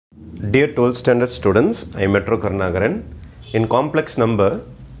Dear 12th standard students, I am Metro Karnagaran. In complex number,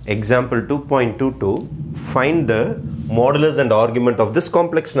 example 2.22, find the modulus and argument of this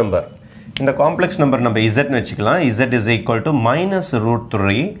complex number. In the complex number, number z is equal to minus root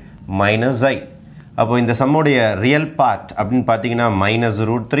 3 minus I. அப்போ இந்த சம்முடைய real part அப்படின்னு பார்த்தீங்கன்னா minus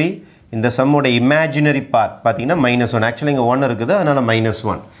root 3, இந்த சம்முடைய imaginary part பார்த்தீங்கன்னா minus 1. Actually இங்கே 1 இருக்குது, அதனால minus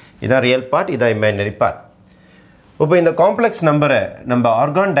 1. இதான் real part, இதான் imaginary part. இப்போ இந்த காம்ப்ளெக்ஸ் நம்பரை நம்ம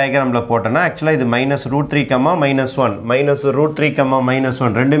ஆர்கான் டயக்ராமில் போட்டோன்னா ஆக்சுவலாக இது minus root 3 minus 1 minus root 3 minus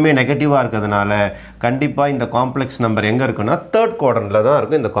 1 ரெண்டுமே நெகட்டிவாக இருக்கிறதுனால கண்டிப்பாக இந்த காம்ப்ளெக்ஸ் நம்பர் எங்கே இருக்குன்னா தேர்ட் குவாட்ரண்ட்டில் தான்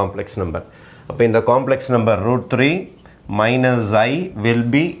இருக்கும் இந்த காம்ப்ளெக்ஸ் நம்பர். அப்போ இந்த complex number root 3 minus I will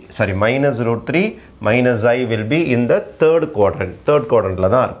be minus root 3 minus I will be in the third quadrantல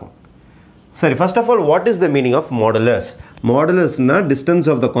தான் இருக்கும். சரி, first of all, what is the meaning of modulus? Modulus na distance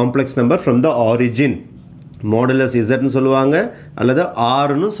of the complex number from the origin. Modulus z னு சொல்லுவாங்க அல்லது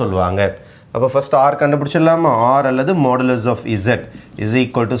r னு சொல்லுவாங்க. அப்ப first r கண்டுபிடிச்சிடலாமா? r அல்லது modulus of z is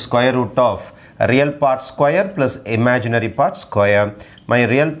equal to square root of real part square plus imaginary part square. My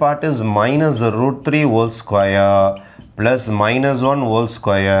real part is minus root 3 whole square plus minus 1 whole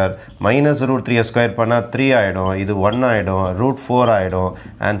square. Minus root 3 square பண்ணா 3 ஆயிடும், இது 1 ஆயிடும், root 4 ஆயிடும்.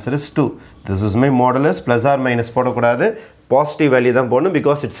 Answer is 2. This is my modulus. Plus or minus போடக்கூடாது, positive value தான் போடணும்,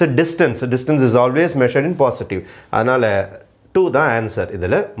 because it's a distance. Distance is always measured in positive. அதனால 2 தான் answer.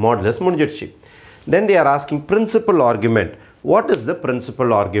 இதில் modulus முடிஞ்சிடுச்சு. Then they are asking principal argument. What is the principal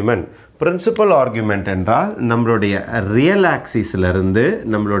argument? Principal argument என்றால் நம்மளுடைய real axisல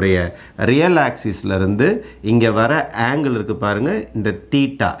இருந்து இங்க வர angle இருக்கு பாருங்க, இந்த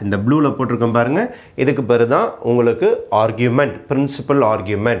theta, இந்த blueல போட்டிருக்கோம் பாருங்க, இதுக்கு பேரு தான் உங்களுக்கு argument, principal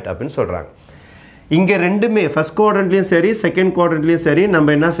argument அப்படின்னு சொல்றாங்க. இங்க ரெண்டுமே first quadrantலயும் சரி second quadrantலயும் சரி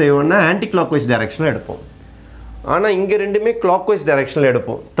நம்ம என்ன செய்வோம்னா anti clockwise directionல எடுப்போம். ஆனா இங்க ரெண்டுமே clockwise directionல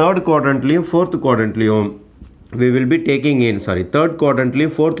எடுப்போம். third quadrantலயும் fourth quadrantலயும் we will be taking in third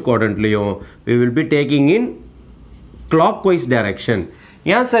quadrantலயும் fourth quadrantலயும் we will be taking in clockwise direction.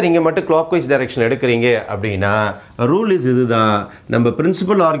 ஏன் சார் இங்க மட்டும் clockwise direction எடுக்கிறீங்க அப்படினா ரூல் இஸ் இதுதான். நம்ம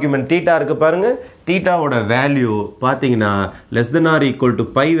பிரின்சிபல் ஆர்குமென்ட் தீட்டா இருக்கு பாருங்க, தீட்டாவோட வேல்யூ பாத்தீங்கன்னா less than or equal to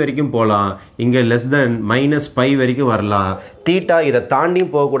pi வரைக்கும் போலாம், இங்க less than minus pi வரைக்கும் வரலாம். தீட்டா இத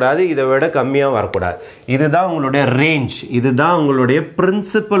தாண்டியும் போக கூடாது, இத விட கம்மியா வர கூடாது. இதுதான் உங்களுடைய ரேஞ்ச், இதுதான் உங்களுடைய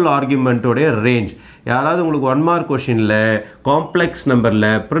பிரின்சிபல் ஆர்குமென்ட்டோட ரேஞ்ச். யாராவது உங்களுக்கு 1 மார்க் क्वेश्चनல காம்ப்ளெக்ஸ் நம்பர்ல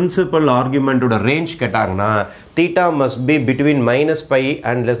பிரின்சிபல் ஆர்குமென்ட்டோட ரேஞ்ச் கேட்டாங்கன்னா theta must be between minus pi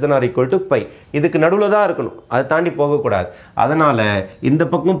and less than or equal to pi. இதுக்கு நடுவுல தான் இருக்கணும், அதை தாண்டி போக கூடாது. அதனால இந்த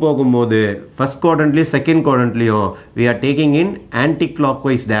பக்கம் போகும்போது first quadrantலயும் second quadrantலயும் we are taking in anti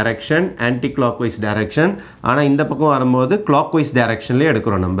clockwise direction. ஆனா இந்த பக்கம் வரும்போது clockwise directionல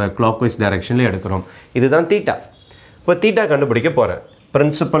எடுக்கிறோம், நம்ம clockwise directionல எடுக்கிறோம். இதுதான் theta. இப்போ theta கண்டுபிடிக்க போறேன்.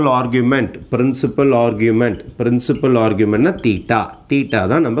 principal argument னா theta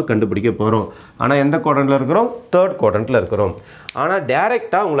தான் நம்ம கண்டுபிடிக்க போறோம். ஆனா எந்த குவாட்ரண்ட்ல இருக்கிறோம்? third quadrantல இருக்கிறோம். ஆனா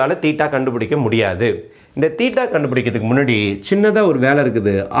டைரக்ட்டா உங்களால theta கண்டுபிடிக்க முடியாது. இந்த theta கண்டுபிடிக்கிறதுக்கு முன்னாடி சின்னதா ஒரு வேலை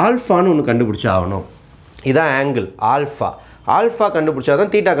இருக்குது. ஆல்பான்னு ஒன்னு கண்டுபிடிச்சாகணும். இதான் ஆங்கிள் ஆல்பா கண்டுபிடிச்சா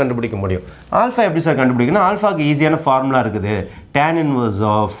தான் theta கண்டுபிடிக்க முடியும். ஆல்பா எப்படி சார் கண்டுபிடிக்கணும்? ஆல்பாக்கு ஈஸியான ஃபார்முலா இருக்குது. tan inverse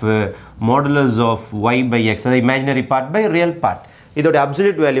of modulus of y by x, அது imaginary part by real part. இதோட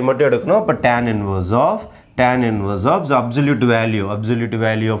absolute value மட்டும் எடுக்கணும். அப்ப tan inverse of the absolute value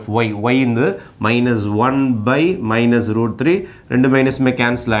of y இந்த minus 1 by minus root 3, ரெண்டு மைனஸ்மே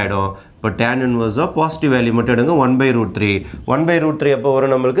கேன்சல் ஆயிடும். இப்போ tan inverse of positive value மட்டும் எடுங்க, 1 by root 3. 1 by root 3 அப்போ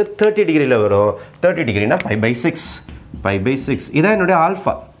வரும் நம்மளுக்கு 30 டிகிரில வரும். 30 டிகிரினா pi by 6. இதான் என்னுடைய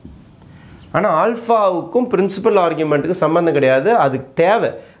ஆல்பா. ஆனா ஆல்பாவுக்கும் பிரின்சிபல் ஆர்குமெண்ட்டுக்கு சம்பந்தம் கிடையாது, அது தேவை.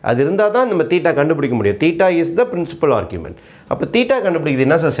 அது இருந்தா தான் நம்ம தீட்டா கண்டுபிடிக்க முடியும். Theta is the principal argument. அப்ப தீட்டா கண்டுபிடிக்கிறது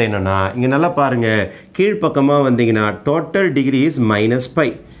என்ன சார் செய்யணும்னா, இங்க நல்லா பாருங்க, கீழ் பக்கமா வந்தீங்கன்னா total degree is minus pi.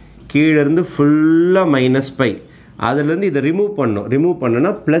 கீழ இருந்து ஃபுல்லா minus pi. அதுல இருந்து இத ரிமூவ்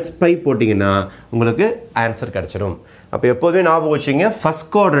பண்ணனும் plus pi போடிங்கனா உங்களுக்கு ஆன்சர் கிடைச்சிரும். அப்ப எப்பவுமே ஞாபகம் வச்சுங்க,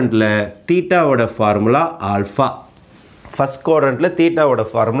 first குவாட்ரண்ட்ல தீட்டாவோட formula alpha. First quadrantல தீட்டாவோட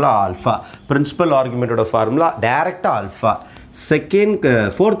formula alpha, principal ஆர்குமென்ட்டோட formula டைரக்ட்டா alpha. Second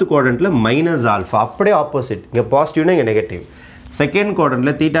fourth quadrantல minus alpha, அப்படியே ஆப்போசிட். இங்க பாசிட்டிவ்னா இங்க negative. Second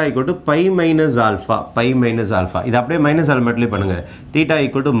குவாட்ரண்ட்ல theta equal to pi minus alpha. இது அப்படியே மைனஸ் ஆல்மெட்லயே பண்ணுங்க. Theta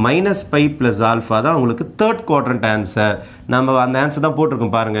equal to minus pi plus alpha தான் உங்களுக்கு தேர்ட் குவாட்ரண்ட் ஆன்சர். நம்ம அந்த ஆன்சர் தான்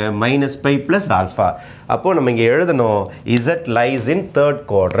போட்டுருக்கோம் பாருங்க, minus pi plus ஆல்பா. அப்போ நம்ம இங்க எழுதணும் z lies in third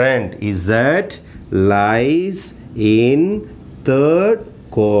quadrant. Z lies in third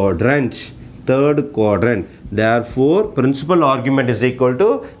quadrant. therefore principal argument is equal to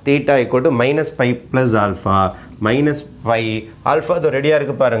theta equal to minus pi plus alpha minus pi alpha அது ரெடியா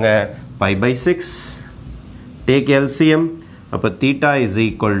இருக்கு பாருங்க pi by 6 take LCM அப்ப theta is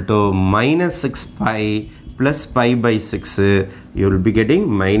equal to minus 6 pi plus pi by 6 you will be getting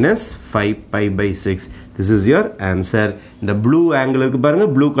minus 5 pi by 6 this is your answer இந்த blue angle இருக்கு பாருங்க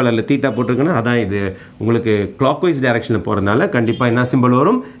blue கலர்ல theta போட்டுருக்கனா அதான் இது உங்களுக்கு clockwise directionல போறதனால கண்டிப்பா என்ன symbol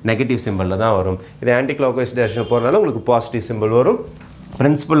வரும் நெகட்டிவ் சிம்பல்ல தான் வரும் இது anti clockwise directionல போறதனால உங்களுக்கு பாசிட்டிவ் சிம்பல் வரும்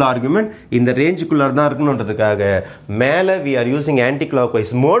principal argument இந்த ரேஞ்சுக்குள்ள தான் இருக்கணும்ன்றதுக்காக மேலே we are using anti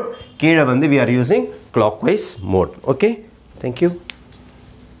clockwise mode கீழ வந்து we are using clockwise mode okay thank you